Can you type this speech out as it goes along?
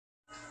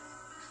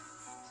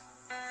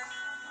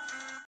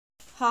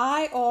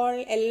Hi all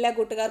എല്ലാ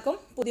കൂട്ടുകാർക്കും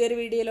പുതിയൊരു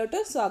വീഡിയോയിലോട്ട്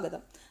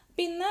സ്വാഗതം.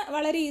 അപ്പോൾ ഇന്ന്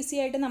വളരെ ഈസി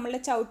ആയിട്ട് നമ്മളുടെ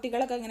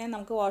ചവിട്ടികളൊക്കെ എങ്ങനെ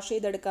നമുക്ക് വാഷ്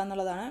ചെയ്തെടുക്കുക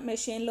എന്നുള്ളതാണ്.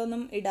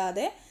 മെഷീനിലൊന്നും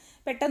ഇടാതെ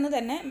പെട്ടെന്ന്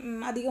തന്നെ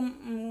അധികം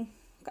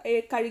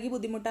കഴുകി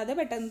ബുദ്ധിമുട്ടാതെ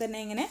പെട്ടെന്ന് തന്നെ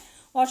ഇങ്ങനെ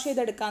വാഷ്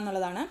ചെയ്തെടുക്കുക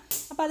എന്നുള്ളതാണ്.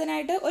 അപ്പോൾ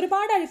അതിനായിട്ട്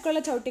ഒരുപാട്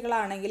അഴുക്കുള്ള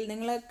ചവിട്ടികളാണെങ്കിൽ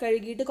നിങ്ങൾ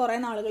കഴുകിയിട്ട് കുറേ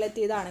നാളുകൾ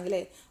എത്തിയതാണെങ്കിൽ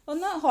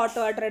ഒന്ന് ഹോട്ട്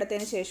വാട്ടർ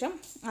എടുത്തതിന് ശേഷം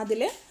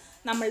അതിൽ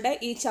നമ്മളുടെ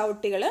ഈ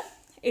ചവിട്ടികൾ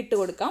ഇട്ട്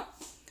കൊടുക്കാം.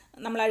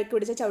 നമ്മൾ അഴുക്ക്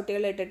പിടിച്ച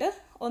ചവിട്ടികൾ ഇട്ടിട്ട്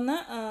ഒന്ന്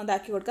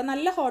ഇതാക്കി കൊടുക്കുക.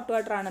 നല്ല ഹോട്ട്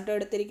വാട്ടറാണ് കേട്ടോ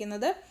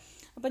എടുത്തിരിക്കുന്നത്.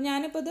 അപ്പോൾ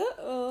ഞാനിപ്പോൾ ഇത്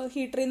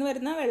ഹീറ്ററിൽ നിന്ന്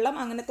വരുന്ന വെള്ളം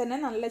അങ്ങനെ തന്നെ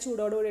നല്ല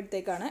ചൂടോടുകൂടി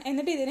എടുത്തേക്കാണ്.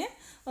 എന്നിട്ട് ഇതിന്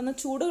ഒന്ന്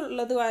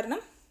ചൂടുള്ളത് കാരണം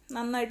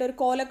നന്നായിട്ട് ഒരു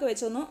കോലൊക്കെ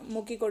വെച്ച് ഒന്ന്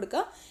മുക്കി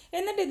കൊടുക്കുക.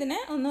 എന്നിട്ട് ഇതിനെ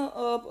ഒന്ന്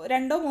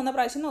 2-3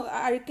 പ്രാവശ്യം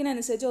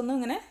അഴുക്കിനനുസരിച്ച് ഒന്നും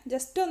ഇങ്ങനെ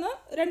ജസ്റ്റ് ഒന്ന്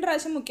 2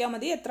 പ്രാവശ്യം മുക്കിയാൽ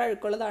മതി, എത്ര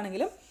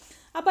അഴുക്കുള്ളതാണെങ്കിലും.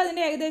 അപ്പോൾ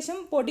അതിൻ്റെ ഏകദേശം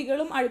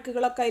പൊടികളും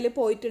അഴുക്കുകളൊക്കെ അതിൽ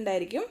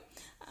പോയിട്ടുണ്ടായിരിക്കും.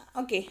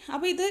 ഓക്കെ,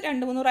 അപ്പോൾ ഇത്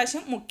 2-3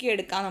 പ്രാവശ്യം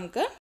മുക്കിയെടുക്കാം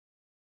നമുക്ക്.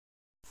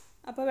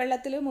 അപ്പോൾ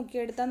വെള്ളത്തിൽ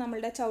മുക്കിയെടുത്താൽ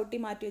നമ്മളുടെ ചവിട്ടി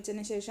മാറ്റി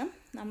വെച്ചതിന് ശേഷം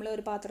നമ്മൾ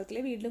ഒരു പാത്രത്തിൽ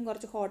വീണ്ടും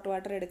കുറച്ച് ഹോട്ട്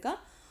വാട്ടർ എടുക്കുക.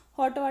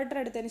 ഹോട്ട് വാട്ടർ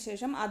എടുത്തതിന്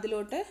ശേഷം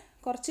അതിലോട്ട്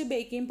കുറച്ച്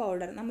ബേക്കിംഗ്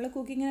പൗഡർ, നമ്മൾ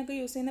കുക്കിങ്ങിനൊക്കെ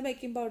യൂസ് ചെയ്യുന്ന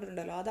ബേക്കിംഗ് പൗഡർ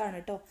ഉണ്ടല്ലോ, അതാണ്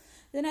കേട്ടോ.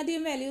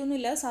 ഇതിനധികം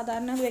വിലയൊന്നുമില്ല,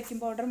 സാധാരണ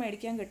ബേക്കിംഗ് പൗഡർ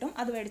മേടിക്കാൻ കിട്ടും,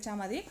 അത് മേടിച്ചാൽ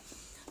മതി.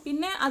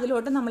 പിന്നെ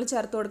അതിലോട്ട് നമ്മൾ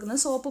ചേർത്ത്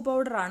കൊടുക്കുന്നത് സോപ്പ്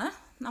പൗഡറാണ്.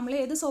 നമ്മൾ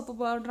ഏത് സോപ്പ്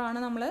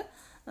പൗഡറാണ് നമ്മൾ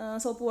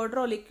സോപ്പ്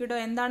പൗഡറോ ലിക്വിഡോ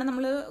എന്താണ്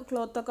നമ്മൾ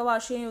ക്ലോത്തൊക്കെ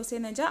വാഷ് ചെയ്യാൻ യൂസ്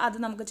ചെയ്യുന്നത് വെച്ചാൽ അത്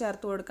നമുക്ക്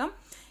ചേർത്ത് കൊടുക്കാം.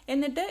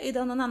 എന്നിട്ട്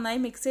ഇതൊന്ന് നന്നായി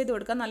മിക്സ് ചെയ്ത്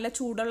കൊടുക്കാം. നല്ല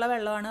ചൂടുള്ള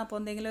വെള്ളമാണ്, അപ്പോൾ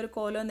എന്തെങ്കിലും ഒരു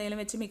കോലോ എന്തെങ്കിലും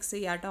വെച്ച് മിക്സ്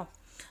ചെയ്യാം കേട്ടോ.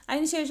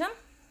 അതിനുശേഷം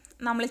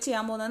നമ്മൾ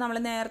ചെയ്യാൻ പോകുന്നത്, നമ്മൾ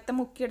നേരത്തെ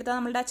മുക്കിയെടുത്താൽ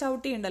നമ്മളുടെ ആ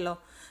ചവിട്ടി ഉണ്ടല്ലോ,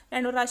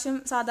 2 പ്രാവശ്യം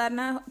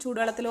സാധാരണ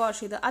ചൂടുവെള്ളത്തിൽ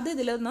വാഷ് ചെയ്ത് അത്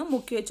ഇതിലൊന്ന്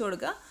മുക്കി വെച്ച്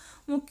കൊടുക്കുക.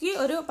 മുക്കി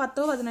ഒരു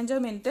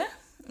 10-15 മിനിറ്റ്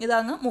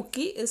ഇതങ്ങ്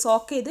മുക്കി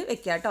സോക്ക് ചെയ്ത്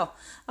വെക്കുക കേട്ടോ.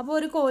 അപ്പോൾ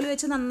ഒരു കോല്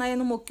വെച്ച് നന്നായി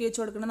ഒന്ന് മുക്കി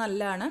വെച്ച് കൊടുക്കുന്നത്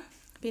നല്ലതാണ്.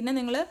 പിന്നെ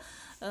നിങ്ങൾ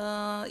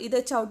ഇത്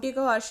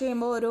ചവിട്ടിയൊക്കെ വാഷ്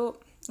ചെയ്യുമ്പോൾ ഒരു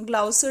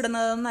ഗ്ലൗസ്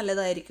ഇടുന്നത്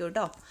നല്ലതായിരിക്കും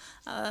കേട്ടോ.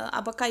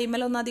 അപ്പോൾ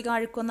കൈമേലൊന്നും അധികം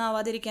അഴുക്കൊന്നും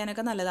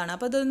ആവാതിരിക്കാനൊക്കെ നല്ലതാണ്.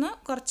 അപ്പോൾ ഇതൊന്ന്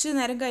കുറച്ച്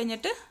നേരം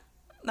കഴിഞ്ഞിട്ട്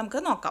നമുക്ക്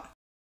നോക്കാം.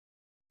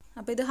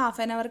 അപ്പോൾ ഇത് ½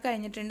 ആൻ അവർ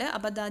കഴിഞ്ഞിട്ടുണ്ട്.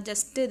 അപ്പോൾ അതാ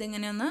ജസ്റ്റ്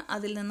ഇതിങ്ങനെ ഒന്ന്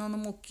അതിൽ നിന്നൊന്ന്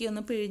മുക്കി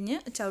ഒന്ന് പിഴിഞ്ഞ്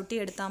ചവിട്ടി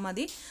എടുത്താൽ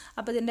മതി.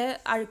 അപ്പോൾ ഇതിൻ്റെ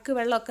അഴുക്ക്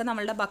വെള്ളമൊക്കെ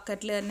നമ്മളുടെ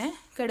ബക്കറ്റിൽ തന്നെ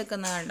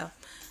കിടക്കുന്നത് കണ്ടോ.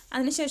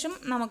 അതിനുശേഷം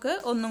നമുക്ക്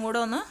ഒന്നും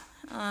കൂടെ ഒന്ന്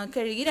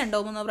കഴുകി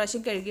 2-3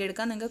 പ്രാവശ്യം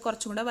കഴുകിയെടുക്കാം. നിങ്ങൾക്ക്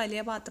കുറച്ചും കൂടെ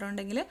വലിയ പാത്രം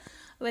ഉണ്ടെങ്കിൽ,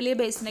 വലിയ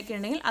ബേസിനൊക്കെ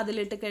ഉണ്ടെങ്കിൽ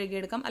അതിലിട്ട്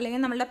കഴുകിയെടുക്കാം. അല്ലെങ്കിൽ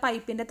നമ്മളുടെ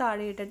പൈപ്പിൻ്റെ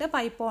താഴെ ഇട്ടിട്ട്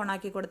പൈപ്പ്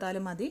ഓണാക്കി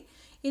കൊടുത്താലും മതി.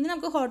 ഇനി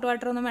നമുക്ക് ഹോട്ട്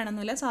വാട്ടർ ഒന്നും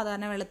വേണമെന്നില്ല,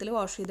 സാധാരണ വെള്ളത്തിൽ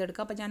വാഷ്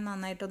ചെയ്തെടുക്കാം. അപ്പോൾ ഞാൻ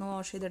നന്നായിട്ടൊന്ന്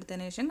വാഷ്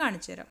ചെയ്തെടുത്തതിന് ശേഷം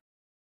കാണിച്ചു തരാം.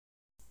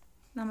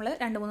 നമ്മൾ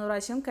 2-3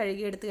 പ്രാവശ്യം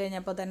കഴുകിയെടുത്ത്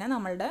കഴിഞ്ഞപ്പോൾ തന്നെ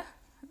നമ്മളുടെ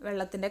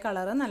വെള്ളത്തിൻ്റെ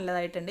കളറ്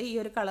നല്ലതായിട്ടുണ്ട്. ഈ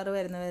ഒരു കളർ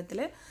വരുന്ന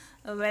വിധത്തിൽ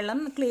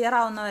വെള്ളം ക്ലിയർ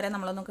ആവുന്നവരെ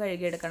നമ്മളൊന്ന്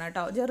കഴുകിയെടുക്കണം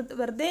കേട്ടോ.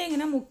 വെറുതെ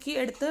ഇങ്ങനെ മുക്കി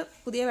എടുത്ത്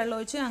പുതിയ വെള്ളം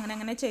ഒഴിച്ച്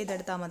അങ്ങനെ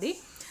ചെയ്തെടുത്താൽ മതി.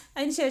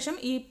 അതിനുശേഷം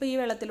ഈ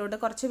വെള്ളത്തിലോട്ട്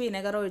കുറച്ച്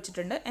വിനെഗർ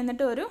ഒഴിച്ചിട്ടുണ്ട്.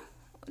 എന്നിട്ട് ഒരു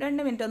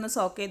 2 മിനിറ്റ് ഒന്ന്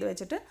സോക്ക് ചെയ്ത്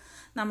വെച്ചിട്ട്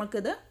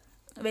നമുക്കിത്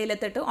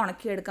വെയിലത്തിട്ട്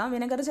ഉണക്കിയെടുക്കാം.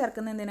 വിനെഗർ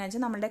ചേർക്കുന്നത് എന്തിനാണെന്ന്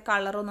വെച്ചാൽ നമ്മുടെ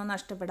കളറൊന്നും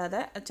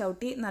നഷ്ടപ്പെടാതെ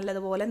ചവിട്ടി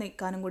നല്ലതുപോലെ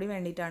നിൽക്കാനും കൂടി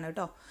വേണ്ടിയിട്ടാണ്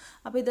കേട്ടോ.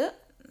 അപ്പോൾ ഇത്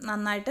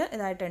നന്നായിട്ട്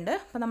ഇതായിട്ടുണ്ട്.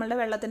 അപ്പോൾ നമ്മളുടെ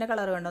വെള്ളത്തിൻ്റെ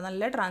കളർ കണ്ടോ,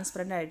 നല്ല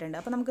ട്രാൻസ്പെറൻ്റ് ആയിട്ടുണ്ട്.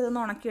 അപ്പോൾ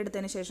നമുക്കിതൊന്ന്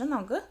ഉണക്കിയെടുത്തതിന് ശേഷം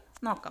നമുക്ക്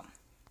നോക്കാം.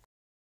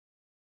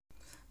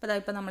 അപ്പോൾ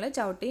ഇതായിപ്പോൾ നമ്മൾ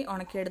ചവിട്ടി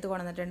ഉണക്കിയെടുത്ത്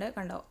കൊണ്ടുവന്നിട്ടുണ്ട്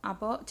കണ്ടോ.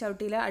 അപ്പോൾ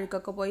ചവിട്ടിയിലെ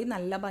അഴുക്കൊക്കെ പോയി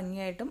നല്ല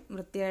ഭംഗിയായിട്ടും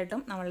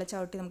വൃത്തിയായിട്ടും നമ്മളുടെ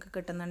ചവിട്ടി നമുക്ക്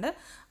കിട്ടുന്നുണ്ട്.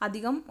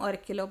 അധികം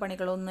ഉരക്കിലോ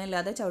പണികളോ ഒന്നും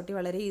ഇല്ലാതെ ചവിട്ടി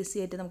വളരെ ഈസി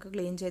ആയിട്ട് നമുക്ക്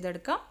ക്ലീൻ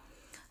ചെയ്തെടുക്കാം.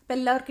 അപ്പോൾ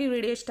എല്ലാവർക്കും ഈ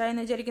വീഡിയോ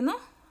ഇഷ്ടമായെന്ന് വിചാരിക്കുന്നു.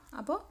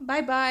 അപ്പോൾ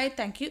ബൈ,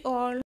 താങ്ക് യു ഓൾ.